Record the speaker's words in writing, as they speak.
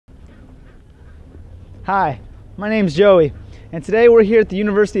Hi, my name's Joey, and today we're here at the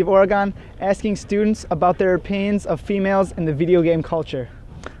University of Oregon asking students about their opinions of females in the video game culture.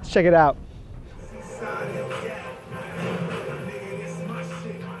 Let's check it out.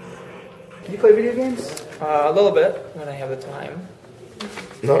 Do you play video games? A little bit, when I have the time.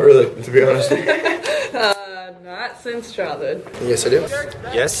 Not really, to be honest. Not since childhood. Yes, I do.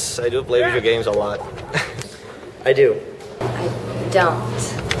 Yes, I do play video games a lot. I do. I don't.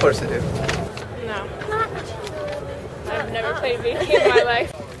 Of course I do. No. I've never played a video game in my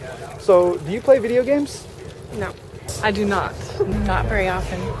life. So, do you play video games? No. I do not. Not very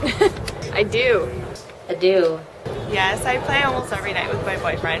often. I do. I do. Yes, I play almost every night with my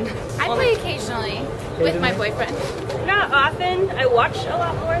boyfriend. I play occasionally with my boyfriend. Not often. I watch a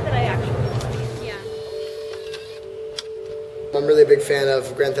lot more than I actually play. Yeah. I'm really a big fan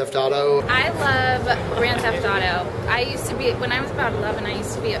of Grand Theft Auto. I love Grand Theft Auto. I used to be, when I was about 11, I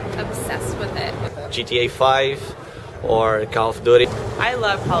used to be obsessed with it. GTA 5 or Call of Duty. I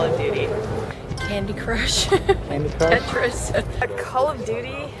love Call of Duty. Candy Crush. Candy Crush? Tetris. Call of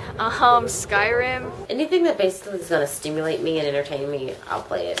Duty, Skyrim. Anything that basically is going to stimulate me and entertain me, I'll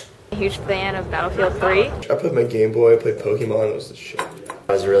play it. A huge fan of Battlefield 3. I played my Game Boy, I played Pokemon, it was the shit.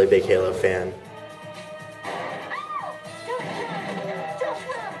 I was a really big Halo fan.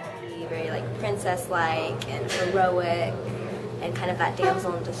 Very like princess-like and heroic and kind of that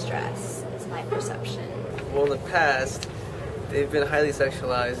damsel in distress is my perception. Well, in the past, they've been highly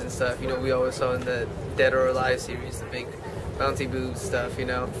sexualized and stuff. You know, we always saw in the Dead or Alive series, the big bouncy boobs stuff, you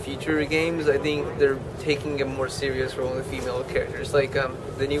know. Future games, I think they're taking a more serious role in the female characters. Like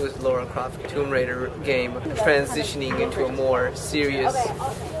the newest Lara Croft Tomb Raider game, transitioning into a more serious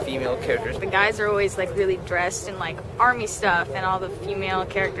female characters. The guys are always like really dressed in like army stuff, and all the female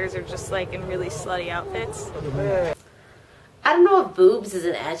characters are just like in really slutty outfits. I don't know if boobs is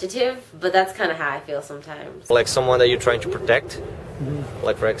an adjective, but that's kind of how I feel sometimes. Like someone that you're trying to protect.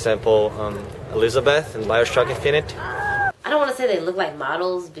 Like for example, Elizabeth in BioShock Infinite. I don't want to say they look like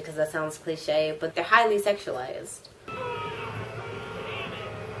models because that sounds cliche, but they're highly sexualized.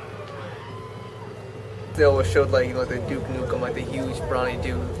 They always showed like, you know, the Duke Nukem, like the huge brawny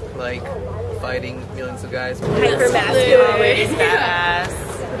dude, like fighting millions of guys. Hyper-masculine, always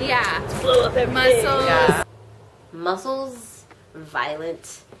badass. Yeah. Blow up everything. Muscles. Yeah. Muscles,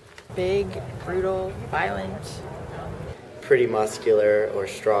 violent. Big, brutal, violent. Pretty muscular or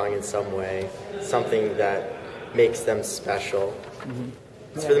strong in some way, something that makes them special.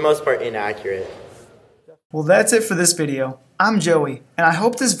 It's for the most part inaccurate. Well, that's it for this video. I'm Joey, and I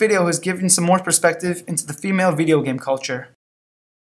hope this video has given some more perspective into the female video game culture.